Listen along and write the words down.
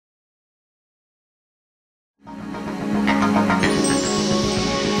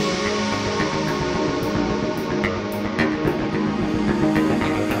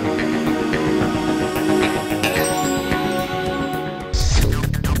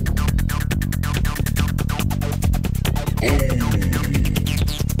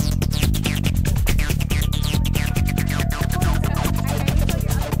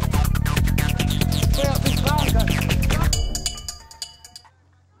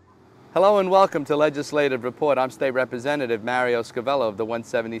Hello and welcome to Legislative Report. I'm State Representative Mario Scavello of the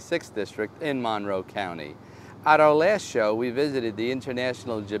 176th District in Monroe County. At our last show, we visited the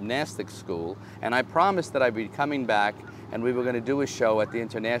International Gymnastics School, and I promised that I'd be coming back and we were going to do a show at the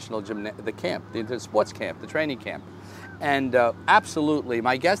International Camp, the sports camp, the training camp. And absolutely,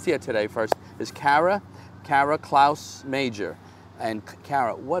 my guest here today first is Kara Klaus Major. And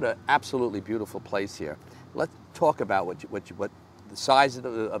Kara, what an absolutely beautiful place here. Let's talk about what the size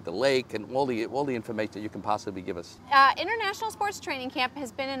of the lake and all the information that you can possibly give us. International Sports Training Camp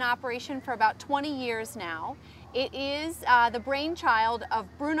has been in operation for about 20 years now. It is the brainchild of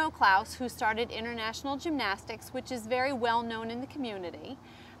Bruno Klaus, who started International Gymnastics, which is very well known in the community.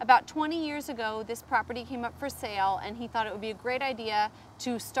 About 20 years ago, this property came up for sale, and he thought it would be a great idea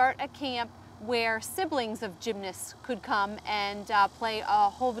to start a camp where siblings of gymnasts could come and play a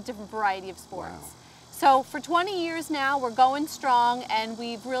whole different variety of sports. Wow. So for 20 years now, we're going strong, and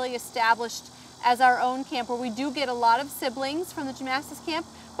we've really established as our own camp where we do get a lot of siblings from the gymnastics camp,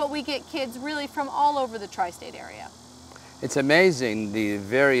 but we get kids really from all over the tri-state area. It's amazing the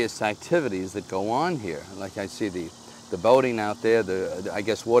various activities that go on here. Like I see the boating out there, I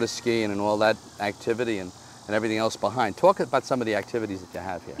guess water skiing and all that activity and everything else behind. Talk about some of the activities that you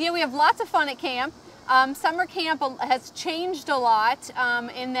have here. Yeah, we have lots of fun at camp. Summer camp has changed a lot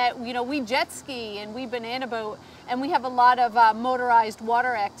in that, we jet ski and we banana boat, and we have a lot of motorized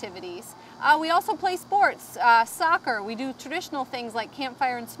water activities. We also play sports, soccer. We do traditional things like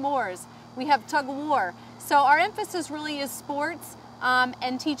campfire and s'mores. We have tug of war. So our emphasis really is sports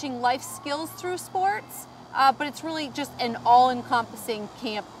and teaching life skills through sports, but it's really just an all-encompassing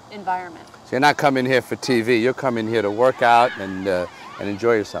camp environment. So you're not coming here for TV, you're coming here to work out and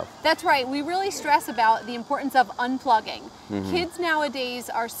enjoy yourself. That's right. We really stress about the importance of unplugging. Kids nowadays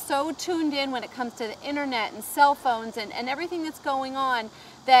are so tuned in when it comes to the internet and cell phones and everything that's going on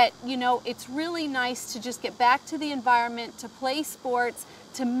that, it's really nice to just get back to the environment, to play sports,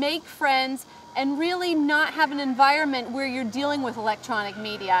 to make friends, and really not have an environment where you're dealing with electronic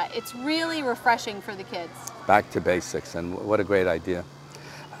media. It's really refreshing for the kids. Back to basics, and what a great idea.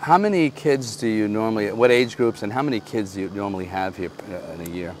 How many kids do you normally, what age groups, and how many kids do you normally have here in a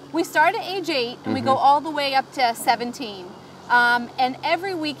year? We start at age 8 and we go all the way up to 17. And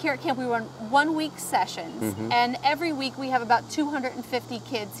every week here at camp we run 1 week sessions, and every week we have about 250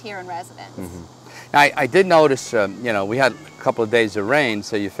 kids here in residence. Now, I did notice, we had a couple of days of rain,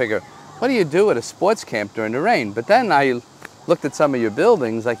 so you figure, what do you do at a sports camp during the rain? But then I looked at some of your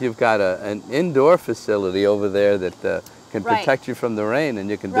buildings, like you've got an indoor facility over there that can protect you from the rain, and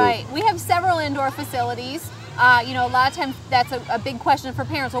you can do... Right. We have several indoor facilities. A lot of times that's a big question for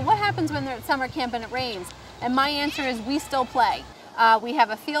parents. Well, what happens when they're at summer camp and it rains? And my answer is we still play. We have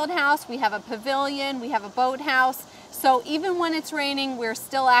a field house, we have a pavilion, we have a boathouse. So even when it's raining, we're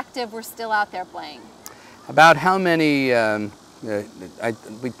still active, we're still out there playing. About how many,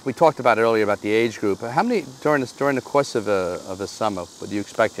 we talked about it earlier about the age group. How many, during the course of a summer, what do you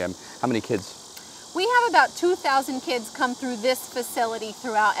expect here? How many kids? We have about 2,000 kids come through this facility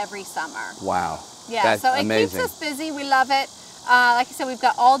throughout every summer. Wow. Yeah, that's so it amazing. keeps us busy. We love it. Like I said, we've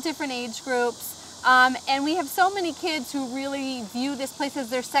got all different age groups. And we have so many kids who really view this place as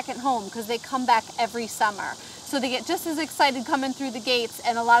their second home because they come back every summer. So they get just as excited coming through the gates,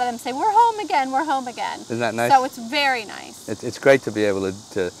 and a lot of them say, we're home again, we're home again. Isn't that nice? So it's very nice. It's great to be able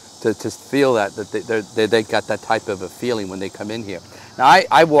to feel that they got that type of a feeling when they come in here. Now,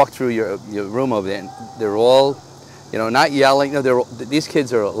 I walked through your room over there, and they're all, not yelling. No, these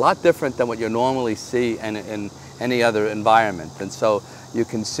kids are a lot different than what you normally see in any other environment. And so you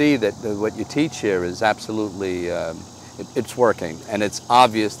can see that what you teach here is absolutely, it's working. And it's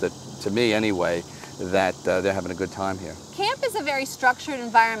obvious that, to me anyway, that they're having a good time here. Camp is a very structured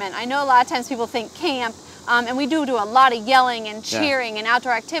environment. I know a lot of times people think camp, and we do a lot of yelling and cheering and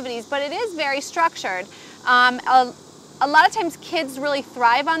outdoor activities, but it is very structured. A lot of times kids really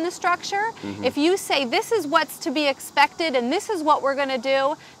thrive on the structure. If you say this is what's to be expected and this is what we're going to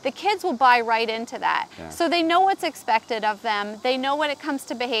do, the kids will buy right into that. So they know what's expected of them, they know when it comes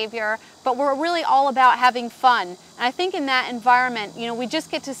to behavior, but we're really all about having fun. And I think in that environment, we just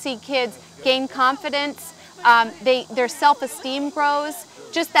get to see kids gain confidence, their self-esteem grows,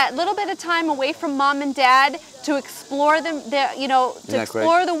 just that little bit of time away from mom and dad to explore to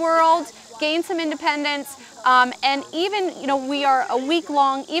explore the world, gain some independence, and even, we are a week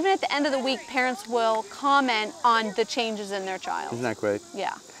long. Even at the end of the week, parents will comment on the changes in their child. Isn't that great?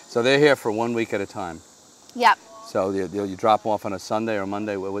 Yeah. So they're here for 1 week at a time. Yep. So you drop them off on a Sunday or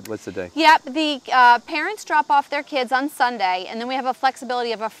Monday? What's the day? Yep, the parents drop off their kids on Sunday, and then we have a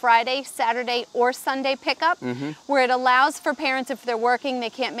flexibility of a Friday, Saturday, or Sunday pickup, where it allows for parents, if they're working, they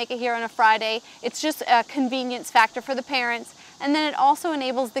can't make it here on a Friday. It's just a convenience factor for the parents, and then it also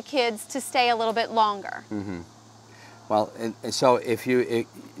enables the kids to stay a little bit longer. Well, so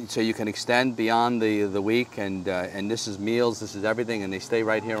so you can extend beyond the week, and this is meals, this is everything, and they stay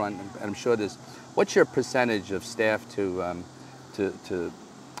right here on. And I'm sure there's. What's your percentage of staff to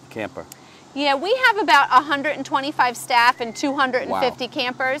camper? Yeah, we have about 125 staff and 250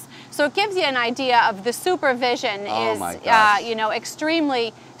 campers. So it gives you an idea of the supervision is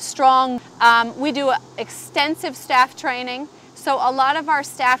extremely strong. We do extensive staff training. So a lot of our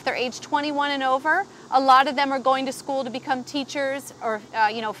staff, they're age 21 and over. A lot of them are going to school to become teachers or,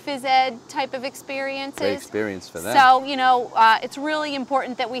 phys ed type of experiences. Great experience for them. So, it's really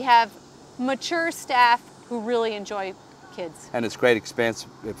important that we have mature staff who really enjoy kids. And it's great experience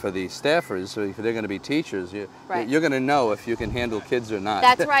for the staffers. So if they're going to be teachers, you're going to know if you can handle kids or not.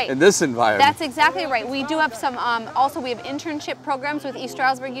 That's right. In this environment. That's exactly right. We do have some, also we have internship programs with East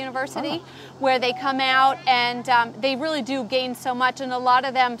Stroudsburg University where they come out and they really do gain so much. And a lot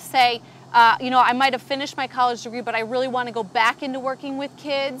of them say, I might have finished my college degree, but I really want to go back into working with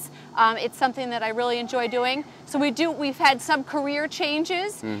kids. It's something that I really enjoy doing. So we've had some career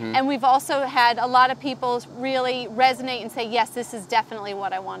changes, and we've also had a lot of people really resonate and say, yes, this is definitely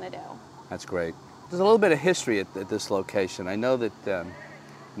what I want to do. That's great. There's a little bit of history at this location. I know that,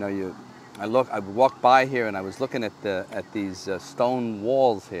 I walked by here and I was looking at these stone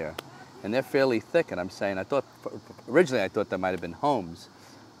walls here, and they're fairly thick, and I'm saying, originally I thought there might have been homes.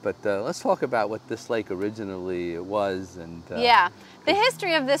 But let's talk about what this lake originally was. Yeah, the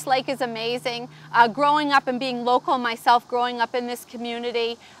history of this lake is amazing. Growing up and being local myself, growing up in this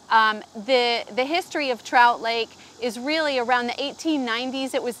community, the history of Trout Lake is really around the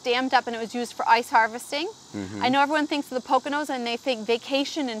 1890s. It was dammed up and it was used for ice harvesting. I know everyone thinks of the Poconos and they think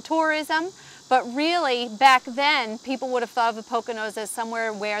vacation and tourism, but really back then people would have thought of the Poconos as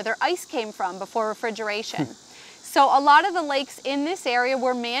somewhere where their ice came from before refrigeration. So a lot of the lakes in this area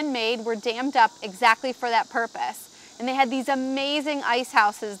were man-made, were dammed up exactly for that purpose. And they had these amazing ice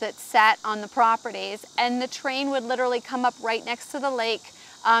houses that sat on the properties, and the train would literally come up right next to the lake,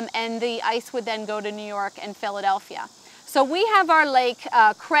 and the ice would then go to New York and Philadelphia. So we have our lake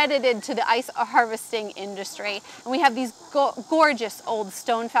credited to the ice harvesting industry, and we have these gorgeous old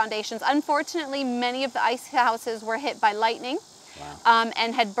stone foundations. Unfortunately, many of the ice houses were hit by lightning.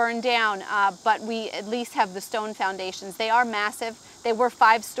 And had burned down, but we at least have the stone foundations. They are massive. They were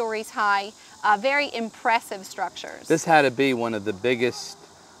 5 stories high. Very impressive structures. This had to be one of the biggest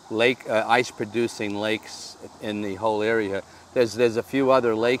ice-producing lakes in the whole area. There's a few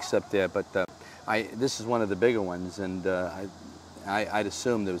other lakes up there, but this is one of the bigger ones, and I'd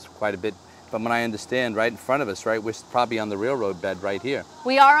assume there was quite a bit. From what I understand, right in front of us, right, we're probably on the railroad bed right here.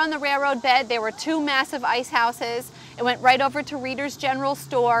 We are on the railroad bed. There were 2 massive ice houses. It went right over to Reader's General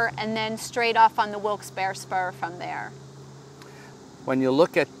Store and then straight off on the Wilkes-Barre Spur from there. When you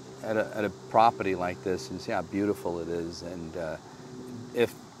look at a property like this and see how beautiful it is, and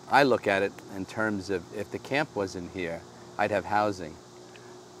if I look at it in terms of if the camp wasn't here, I'd have housing.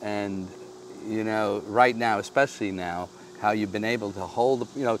 And, right now, especially now, how you've been able to hold,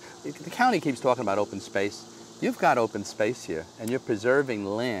 the county keeps talking about open space. You've got open space here, and you're preserving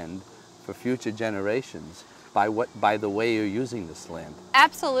land for future generations by the way you're using this land.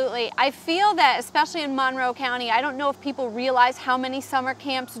 Absolutely. I feel that, especially in Monroe County, I don't know if people realize how many summer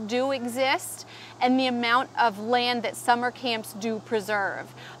camps do exist and the amount of land that summer camps do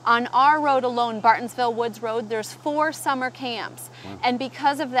preserve. On our road alone, Bartonsville Woods Road, there's 4 summer camps. Wow. And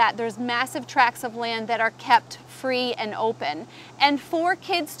because of that, there's massive tracts of land that are kept free and open, and for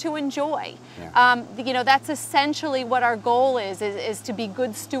kids to enjoy. Yeah. That's essentially what our goal is to be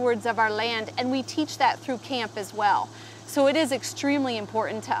good stewards of our land, and we teach that through camp as well. So it is extremely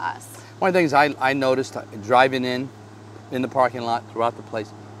important to us. One of the things I noticed driving in the parking lot, throughout the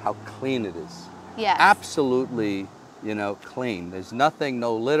place, how clean it is. Yes. Absolutely, clean. There's nothing,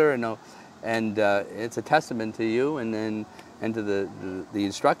 no litter, and it's a testament to you and to the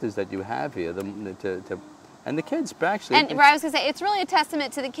instructors that you have here to And the kids actually... And I was going to say, it's really a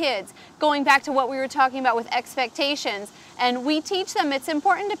testament to the kids, going back to what we were talking about with expectations. And we teach them it's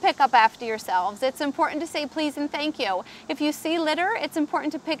important to pick up after yourselves. It's important to say please and thank you. If you see litter, it's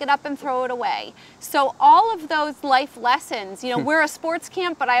important to pick it up and throw it away. So all of those life lessons, we're a sports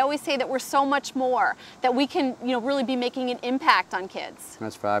camp, but I always say that we're so much more, that we can, really be making an impact on kids.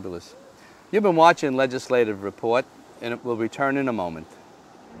 That's fabulous. You've been watching Legislative Report, and it will return in a moment.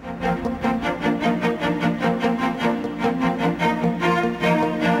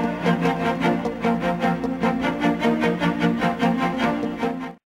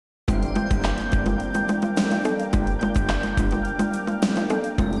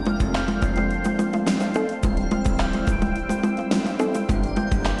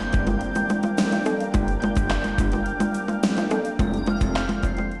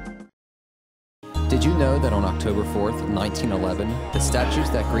 Did you know that on October 4th, 1911, the statues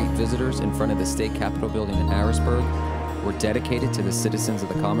that greet visitors in front of the state capitol building in Harrisburg were dedicated to the citizens of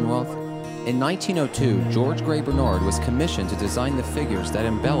the Commonwealth? In 1902, George Gray Bernard was commissioned to design the figures that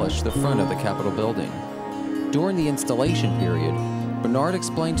embellish the front of the Capitol building. During the installation period, Bernard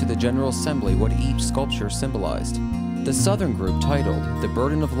explained to the General Assembly what each sculpture symbolized. The Southern group, titled The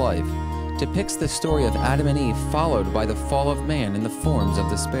Burden of Life, depicts the story of Adam and Eve followed by the fall of man in the forms of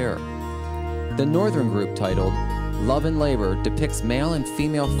despair. The Northern group, titled Love and Labor, depicts male and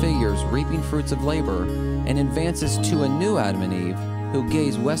female figures reaping fruits of labor and advances to a new Adam and Eve who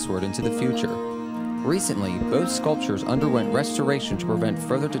gaze westward into the future. Recently, both sculptures underwent restoration to prevent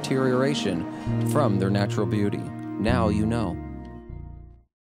further deterioration from their natural beauty. Now you know.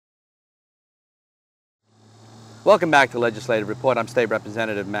 Welcome back to Legislative Report. I'm State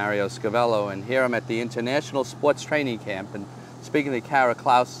Representative Mario Scavello, and here I'm at the International Sports Training Camp, and speaking to Kara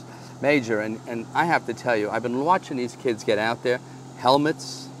Klaus Major, and I have to tell you, I've been watching these kids get out there,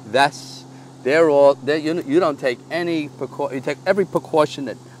 helmets, vests, you don't take any you take every precaution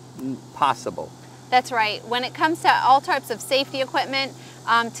that possible. That's right. When it comes to all types of safety equipment,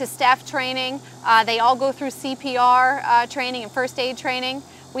 to staff training, they all go through CPR training and first aid training.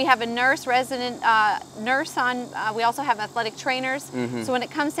 We have a resident nurse on, we also have athletic trainers. So when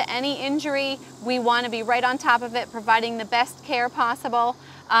it comes to any injury, we want to be right on top of it, providing the best care possible.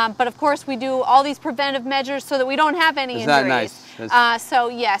 But of course, we do all these preventive measures so that we don't have any injuries. Isn't that nice? So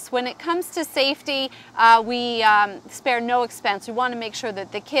yes, when it comes to safety, we spare no expense. We want to make sure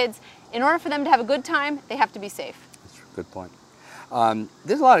that the kids, in order for them to have a good time, they have to be safe. That's a good point.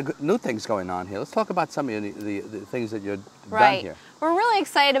 There's a lot of new things going on here. Let's talk about some of the things that you've done here. We're really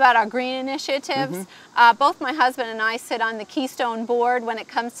excited about our green initiatives. Both my husband and I sit on the Keystone board when it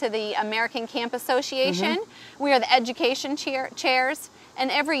comes to the American Camp Association. We are the education chairs, and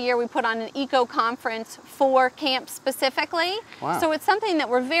every year we put on an eco conference for camp specifically. Wow. So it's something that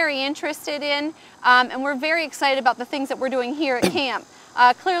we're very interested in, and we're very excited about the things that we're doing here at camp.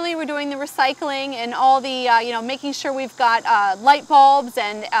 Clearly we're doing the recycling and all the, making sure we've got light bulbs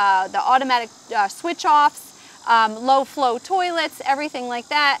and the automatic switch offs, low flow toilets, everything like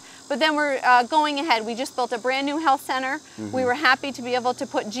that. But then we're going ahead. We just built a brand new health center. We were happy to be able to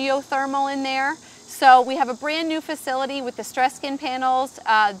put geothermal in there. So we have a brand new facility with the stress skin panels,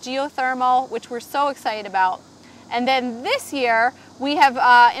 geothermal, which we're so excited about. And then this year we have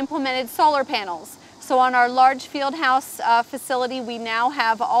implemented solar panels. So on our large field house facility, we now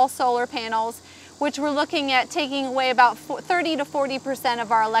have all solar panels, which we're looking at taking away about 30 to 40%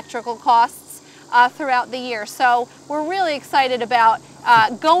 of our electrical costs throughout the year. So we're really excited about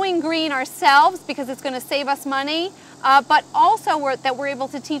going green ourselves because it's going to save us money, but also that we're able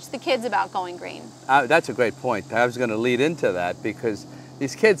to teach the kids about going green. That's a great point. I was going to lead into that because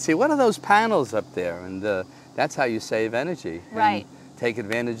these kids see, what are those panels up there? And that's how you save energy. Right. And take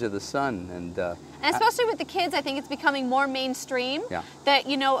advantage of the sun. And especially with the kids, I think it's becoming more mainstream. Yeah. That,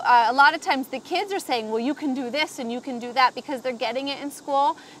 a lot of times the kids are saying, well, you can do this and you can do that because they're getting it in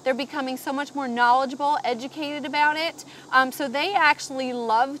school. They're becoming so much more knowledgeable, educated about it. So they actually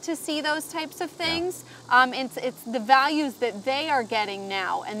love to see those types of things. Yeah. It's the values that they are getting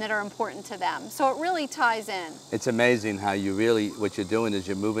now and that are important to them. So it really ties in. It's amazing how what you're doing is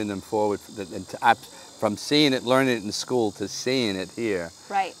you're moving them forward from seeing it, learning it in school to seeing it here.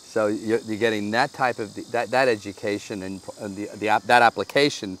 Right. So you're getting that type of that education and that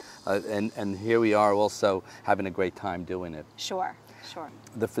application, and here we are also having a great time doing it. Sure, sure.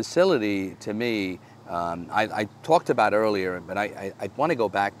 The facility, to me, I talked about earlier, but I want to go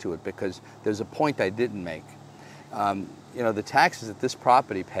back to it because there's a point I didn't make. The taxes that this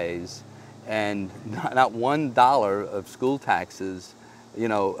property pays, and not $1 of school taxes,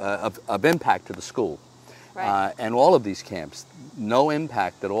 of impact to the school. Right. And all of these camps, no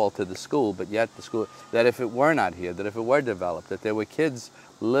impact at all to the school, but yet the school, that if it were not here, that if it were developed, that there were kids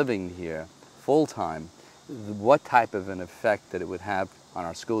living here full-time, what type of an effect that it would have on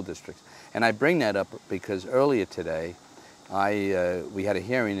our school districts. And I bring that up because earlier today, we had a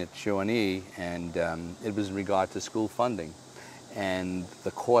hearing at Shawnee, and it was in regard to school funding and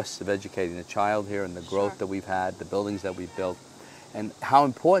the costs of educating a child here and the growth that we've had, the buildings that we've built, and how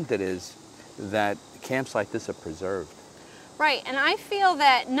important it is that camps like this are preserved. Right, and I feel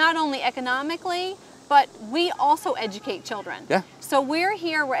that not only economically, but we also educate children. Yeah. So we're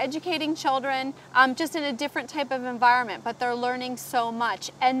here, we're educating children just in a different type of environment, but they're learning so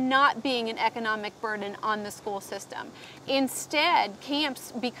much and not being an economic burden on the school system. Instead,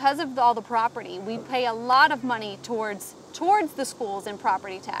 camps, because of all the property, we pay a lot of money towards the schools in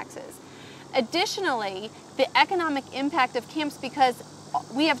property taxes. Additionally, the economic impact of camps, because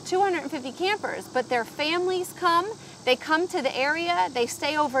we have 250 campers, but their families come, they come to the area, they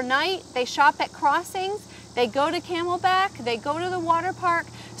stay overnight, they shop at crossings, they go to Camelback, they go to the water park.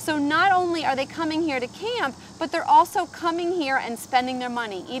 So not only are they coming here to camp, but they're also coming here and spending their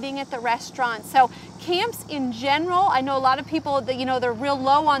money, eating at the restaurant. So camps in general, I know a lot of people that, you know, they're real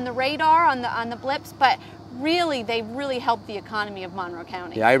low on the radar, on the blips, but really, they really help the economy of Monroe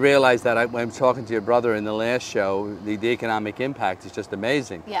County. Yeah, I realized that when I'm talking to your brother in the last show, the economic impact is just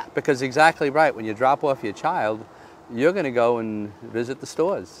amazing. Yeah. Because exactly right, when you drop off your child, you're going to go and visit the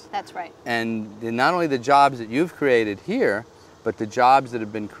stores. That's right. And not only the jobs that you've created here, but the jobs that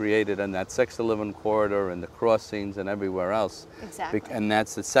have been created on that 611 corridor and the crossings and everywhere else. Exactly. And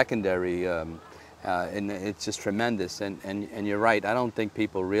that's the secondary, and it's just tremendous. And you're right, I don't think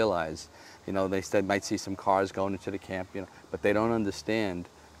people realize, you know, they might see some cars going into the camp, you know, but they don't understand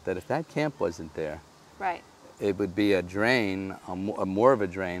that if that camp wasn't there, Right. it would be a drain, more of a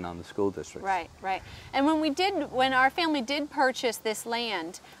drain on the school district. Right, right. And when our family did purchase this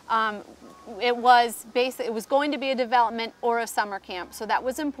land, it was going to be a development or a summer camp. So that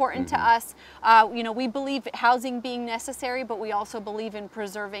was important to us. You know, we believe housing being necessary, but we also believe in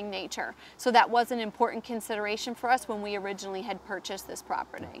preserving nature. So that was an important consideration for us when we originally had purchased this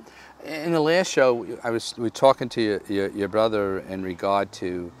property. In the last show, we were talking to your brother in regard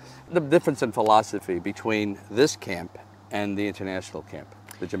to the difference in philosophy between this camp and the international camp,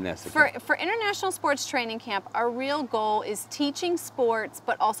 the gymnastics camp. For International Sports Training Camp, our real goal is teaching sports,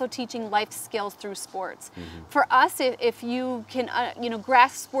 but also teaching life skills through sports. For us, if you can you know,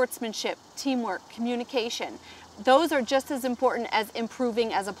 grasp sportsmanship, teamwork, communication, those are just as important as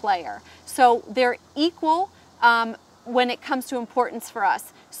improving as a player. So they're equal when it comes to importance for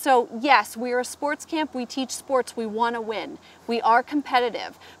us. So yes, we are a sports camp, we teach sports, we want to win. We are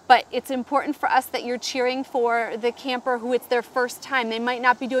competitive, but it's important for us that you're cheering for the camper who it's their first time. They might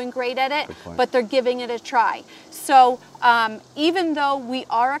not be doing great at it, but they're giving it a try. So even though we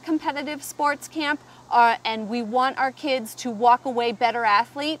are a competitive sports camp and we want our kids to walk away better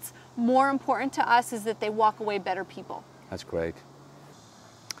athletes, more important to us is that they walk away better people. That's great.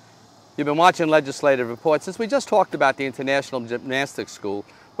 You've been watching Legislative Report. Since we just talked about the International Gymnastics School,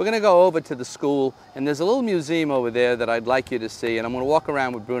 we're going to go over to the school, and there's a little museum over there that I'd like you to see, and I'm going to walk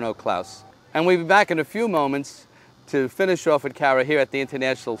around with Bruno Klaus. And we'll be back in a few moments to finish off with Kara here at the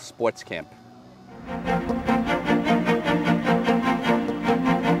International Sports Camp.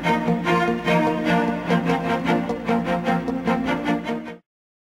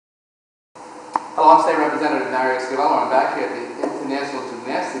 Hello, I'm State Representative Scavello. I'm back here at the International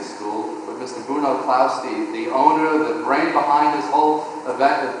Gymnastics School with Mr. Bruno Klaus, the owner, the brain behind this whole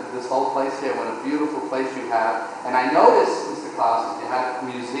event, this whole place here. What a beautiful place you have. And I noticed, Mr. Klaus, that you have a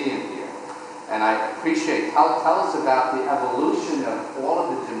museum here. And I appreciate, tell us about the evolution of all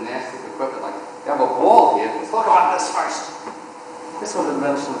of the gymnastic equipment. Like, you have a ball here. Let's look at this first. This was a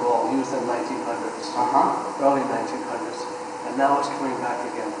medicine ball used in the 1900s, early 1900s. And now it's coming back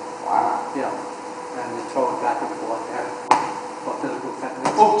again. Wow. Yeah. And you throw it back and forth there for physical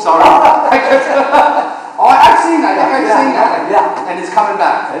techniques. Oh, sorry. Oh, I've seen that. I've seen that. Yeah. And it's coming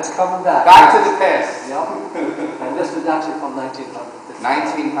back. It's coming back. Back to the past. Yep. And this is actually from 1900.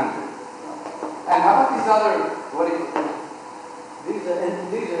 1900. And how about these other, what do you... These are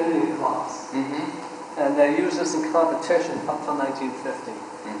Indian clocks. And they used this in competition up till 1950.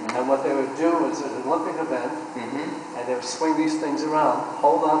 And what they would do is an Olympic event, and they would swing these things around,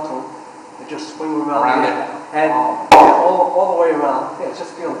 hold on to them, and just swing around it. And all the way around. Yeah,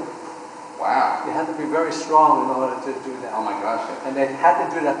 just feel it. Wow. You had to be very strong in order to do that. Oh my gosh. And they had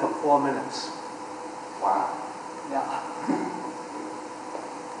to do that for 4 minutes. Wow. Yeah.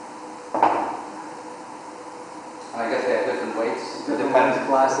 And I guess they have different weights. Different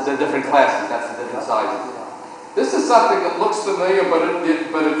classes. They're different classes, that's the different sizes. Yeah. This is something that looks familiar, but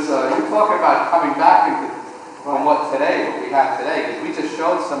it's you're talking about coming back into from what we have today, because we just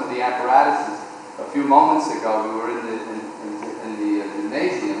showed some of the apparatuses a few moments ago. We were in the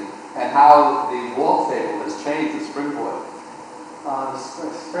gymnasium, and how the wall table has changed the springboard. The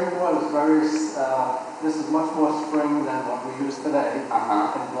springboard is very. This is much more spring than what we use today in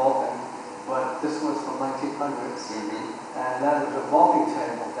vaulting, but this was from 1900s, and that is a vaulting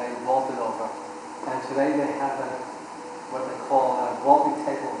table they vaulted over. And today they have what they call a vaulting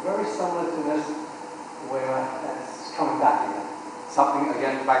table, very similar to this, where it's coming back again. Something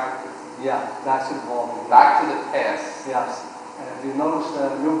again back. Yeah, back to the vaulting. Back to the past. Yes. And if you notice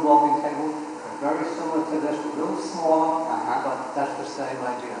the new vaulting table, very similar to this, a little smaller, but that's the same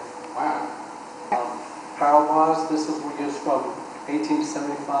idea. Wow. Parallel bars, this is we used from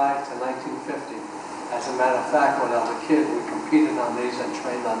 1875 to 1950. As a matter of fact, when I was a kid, we competed on these and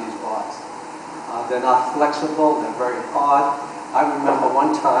trained on these bars. They're not flexible, they're very hard. I remember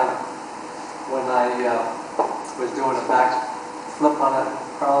one time when I was doing a back flip on the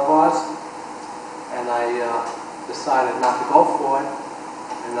parallel bars, and I decided not to go for it.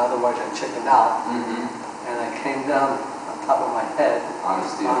 In other words, I chickened out, and I came down on top of my head on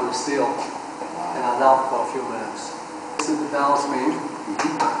the steel, and I was out for a few minutes. This is the balance beam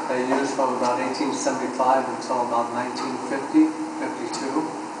they used from about 1875 until about 1950,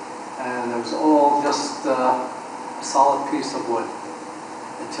 52. And it was all just a solid piece of wood.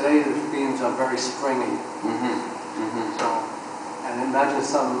 And today the beams are very springy. So, and imagine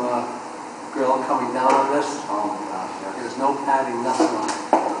some girl coming down on this. Oh my gosh, yes. There's no padding, nothing on it.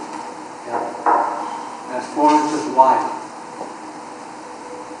 Yeah. And it's 4 inches wide.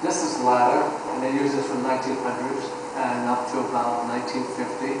 This is ladder, and they used this from 1900s and up to about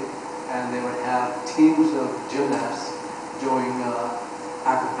 1950. And they would have teams of gymnasts doing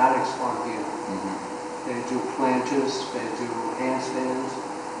acrobatics on here. They do planches, they do handstands,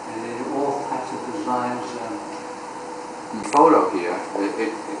 and they do all types of designs. Photo here,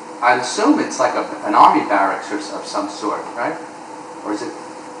 I assume it's like an army barracks of some sort, right? Or is it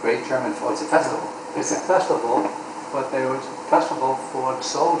Great German? Oh, it's a festival. It's a festival, but they were a festival for the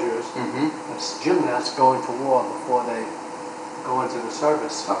soldiers. It's gymnasts going to war before they go into the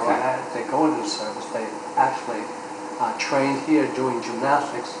service. Okay. Or they go into the service, they actually trained here doing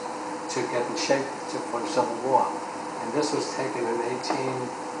gymnastics to get in shape for the Civil War. And this was taken in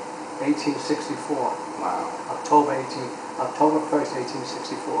 1864. Wow. October 1st,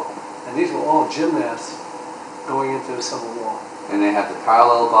 1864. And these were all gymnasts going into the Civil War. And they have the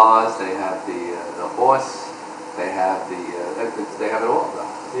parallel bars, they have the horse, they have they have it all though.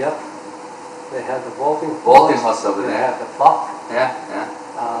 Yep. They had the vaulting horse over there. They had the buck. Yeah.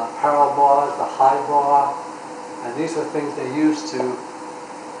 Parallel bars, the high bar. And these were things they used to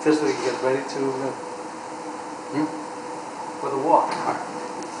physically get ready to for the war.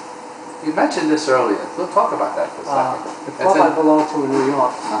 You mentioned this earlier. We'll talk about that for a second. The club I belonged to in New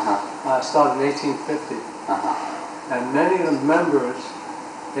York started in 1850. And many of the members,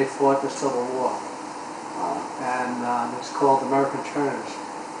 they fought the Civil War. And it's called American Turners.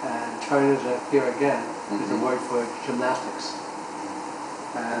 And turners, here again, is a word for gymnastics.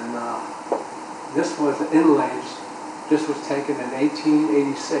 And this was the inlays. This was taken in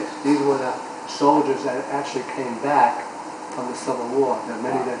 1886. These were the soldiers that actually came back from the Civil War. There are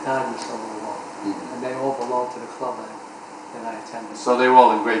many that died in the Civil War. And they all belonged to the club that I attended. So they were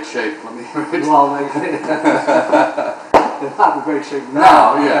all in great shape. Let me well, they're not in great shape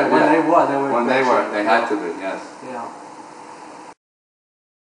now. No, when they were. When they were, they had to be, yes. Yeah.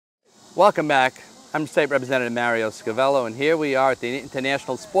 Welcome back. I'm State Representative Mario Scavello, and here we are at the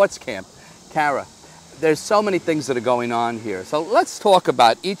International Sports Camp, CARA. There's so many things that are going on here. So let's talk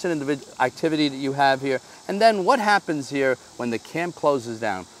about each individual activity that you have here, and then what happens here when the camp closes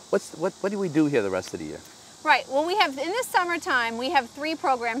down. What do we do here the rest of the year? Right. Well, we have, in the summertime, we have 3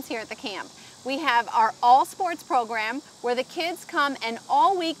 programs here at the camp. We have our all sports program where the kids come and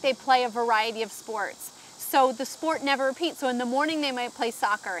all week they play a variety of sports. So the sport never repeats. So in the morning they might play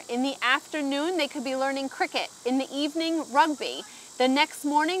soccer. In the afternoon they could be learning cricket. In the evening, rugby. The next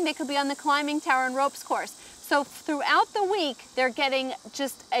morning they could be on the climbing tower and ropes course. So throughout the week they're getting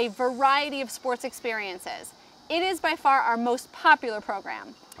just a variety of sports experiences. It is by far our most popular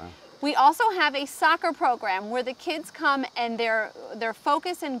program. Wow. We also have a soccer program where the kids come and their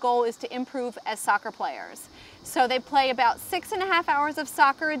focus and goal is to improve as soccer players. So they play about 6.5 hours of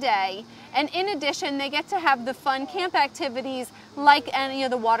soccer a day, and in addition they get to have the fun camp activities like any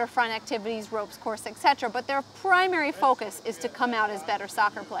of the waterfront activities, ropes course, etc. But their primary focus is to come out as better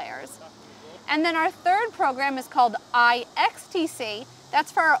soccer players. And then our third program is called IXTC,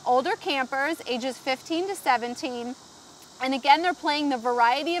 That's for our older campers, ages 15 to 17. And again, they're playing the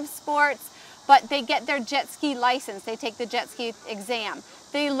variety of sports, but they get their jet ski license. They take the jet ski exam.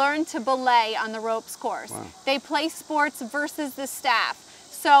 They learn to belay on the ropes course. Wow. They play sports versus the staff.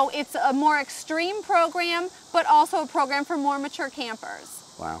 So it's a more extreme program, but also a program for more mature campers.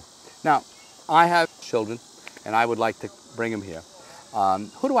 Wow. Now, I have children, and I would like to bring them here.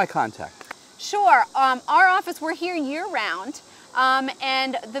 Who do I contact? Sure. Our office, we're here year-round.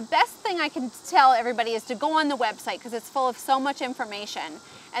 And the best thing I can tell everybody is to go on the website because it's full of so much information.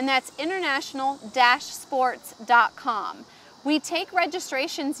 And that's international-sports.com. We take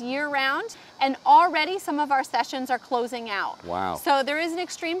registrations year-round, and already some of our sessions are closing out. Wow. So there is an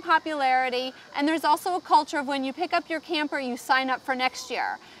extreme popularity, and there's also a culture of when you pick up your camper, you sign up for next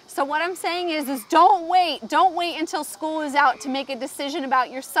year. So what I'm saying is don't wait until school is out to make a decision about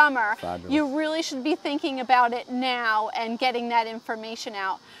your summer. Fabulous. You really should be thinking about it now and getting that information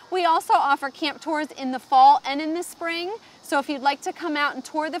out. We also offer camp tours in the fall and in the spring. So if you'd like to come out and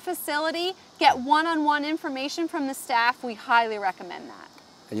tour the facility, get one-on-one information from the staff, we highly recommend that.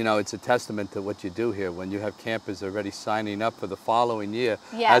 You know, it's a testament to what you do here when you have campers already signing up for the following year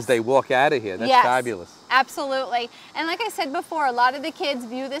Yes. as they walk out of here. That's Yes, fabulous. Absolutely. And like I said before, a lot of the kids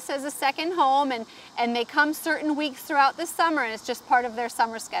view this as a second home, and they come certain weeks throughout the summer, and it's just part of their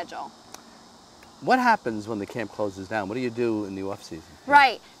summer schedule. What happens when the camp closes down? What do you do in the off season?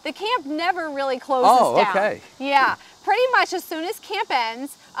 Right. The camp never really closes down. Okay. Yeah. Pretty much as soon as camp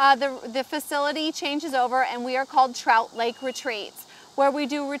ends, the facility changes over, and we are called Trout Lake Retreats, where we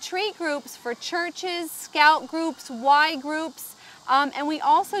do retreat groups for churches, scout groups, Y groups, and we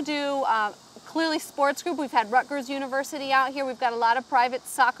also do clearly sports group. We've had Rutgers University out here. We've got a lot of private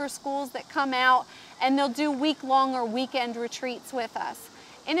soccer schools that come out, and they'll do week-long or weekend retreats with us.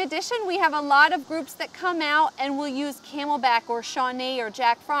 In addition, we have a lot of groups that come out and will use Camelback or Shawnee or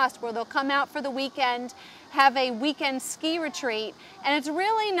Jack Frost, where they'll come out for the weekend, have a weekend ski retreat, and it's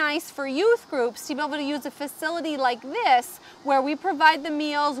really nice for youth groups to be able to use a facility like this where we provide the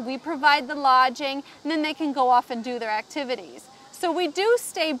meals, we provide the lodging, and then they can go off and do their activities. So we do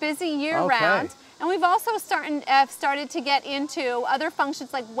stay busy year-round. Okay. And we've also started to get into other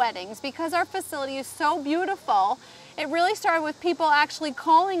functions like weddings. Because our facility is so beautiful, it really started with people actually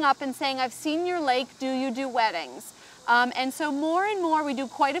calling up and saying, I've seen your lake, do you do weddings? And so more and more, we do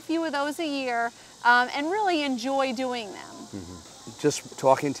quite a few of those a year, and really enjoy doing them. Mm-hmm. Just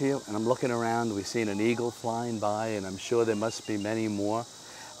talking to you, and I'm looking around, we've seen an eagle flying by, and I'm sure there must be many more.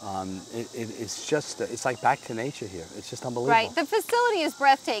 It's like back to nature here. It's just unbelievable. Right. The facility is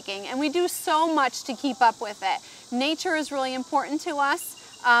breathtaking, and we do so much to keep up with it. Nature is really important to us.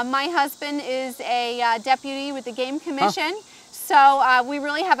 My husband is a deputy with the Game Commission, so we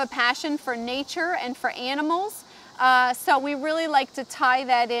really have a passion for nature and for animals. So we really like to tie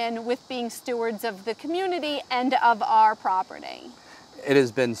that in with being stewards of the community and of our property. It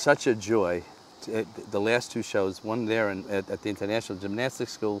has been such a joy. The last two shows, one there at the International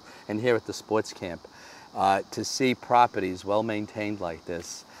Gymnastics School and here at the sports camp, to see properties well maintained like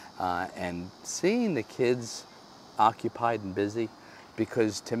this and seeing the kids occupied and busy,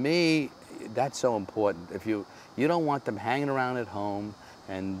 because to me that's so important. If you don't want them hanging around at home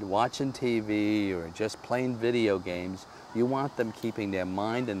and watching TV or just playing video games, you want them keeping their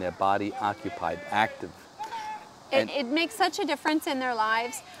mind and their body occupied, active. It makes such a difference in their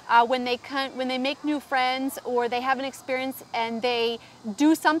lives when they make new friends, or they have an experience and they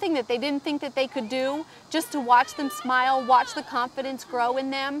do something that they didn't think that they could do. Just to watch them smile, watch the confidence grow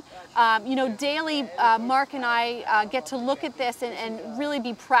in them. You know, daily, Mark and I get to look at this and really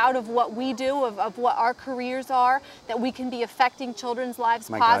be proud of what we do, of what our careers are, that we can be affecting children's lives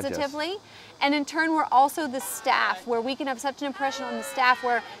positively. God, yes. And in turn, we're also the staff, where we can have such an impression on the staff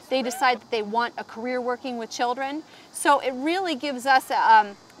where they decide that they want a career working with children. So it really gives us,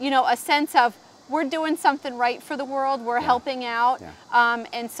 you know, a sense of we're doing something right for the world, we're helping out,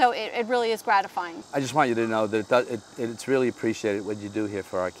 and so it really is gratifying. I just want you to know that it's really appreciated what you do here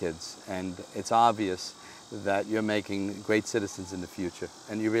for our kids, and it's obvious that you're making great citizens in the future,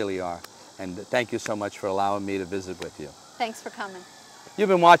 and you really are. And thank you so much for allowing me to visit with you. Thanks for coming. You've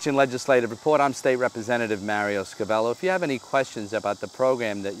been watching Legislative Report. I'm State Representative Mario Scavello. If you have any questions about the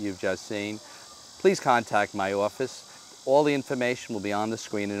program that you've just seen, please contact my office. All the information will be on the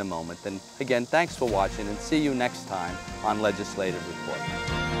screen in a moment. And again, thanks for watching, and see you next time on Legislative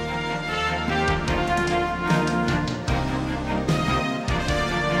Report.